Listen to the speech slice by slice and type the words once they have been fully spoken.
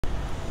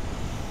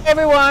Hey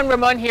everyone,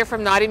 Ramon here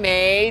from Naughty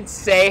Maids.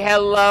 Say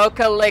hello,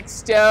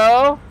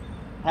 Calixto.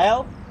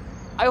 Hell?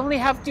 I only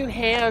have two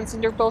hands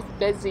and they're both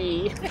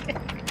busy.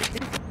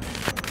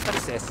 What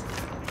is this?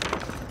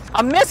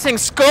 A missing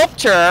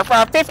sculpture for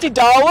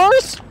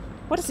 $50?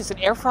 What is this, an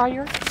air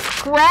fryer?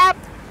 Crap!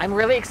 I'm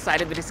really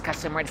excited with this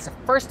customer. It's the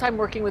first time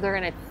working with her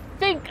and I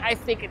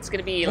think it's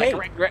gonna be like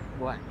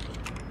what?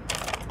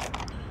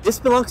 This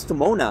belongs to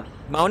Mona.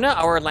 Mona,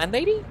 our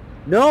landlady?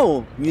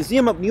 No,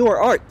 Museum of Newer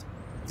Art.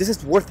 This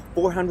is worth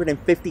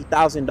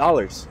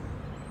 $450,000.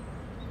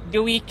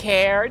 Do we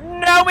care?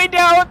 No, we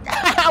don't!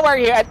 We're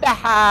here at the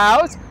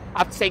house. I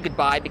have to say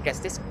goodbye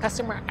because this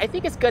customer, I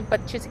think is good,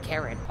 but she's a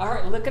Karen. All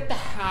right, look at the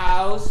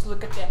house.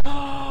 Look at that.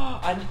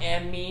 An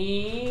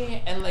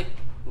Emmy. And like,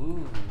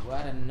 ooh,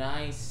 what a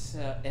nice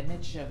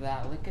image of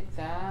that. Look at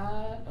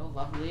that. Oh,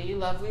 lovely,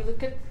 lovely.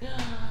 Look at,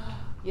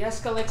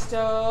 yes,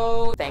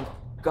 Calixto. Thank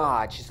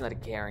God she's not a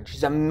Karen.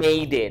 She's a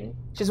maiden.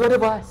 She's one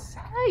of us.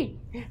 Hi.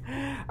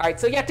 All right,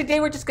 so yeah, today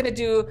we're just gonna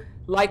do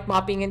light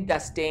mopping and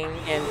dusting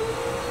and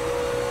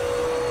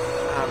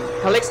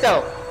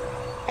Calixto.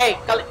 Hey,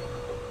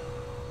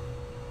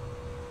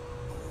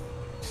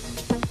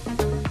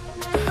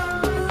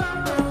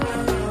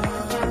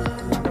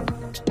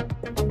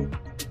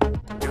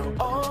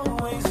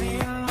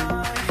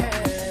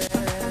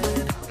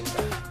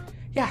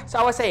 yeah, so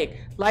I was saying,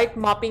 light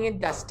mopping and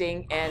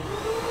dusting and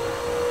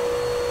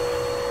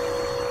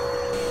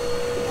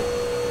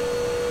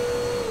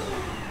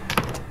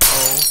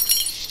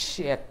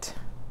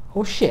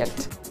oh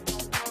shit.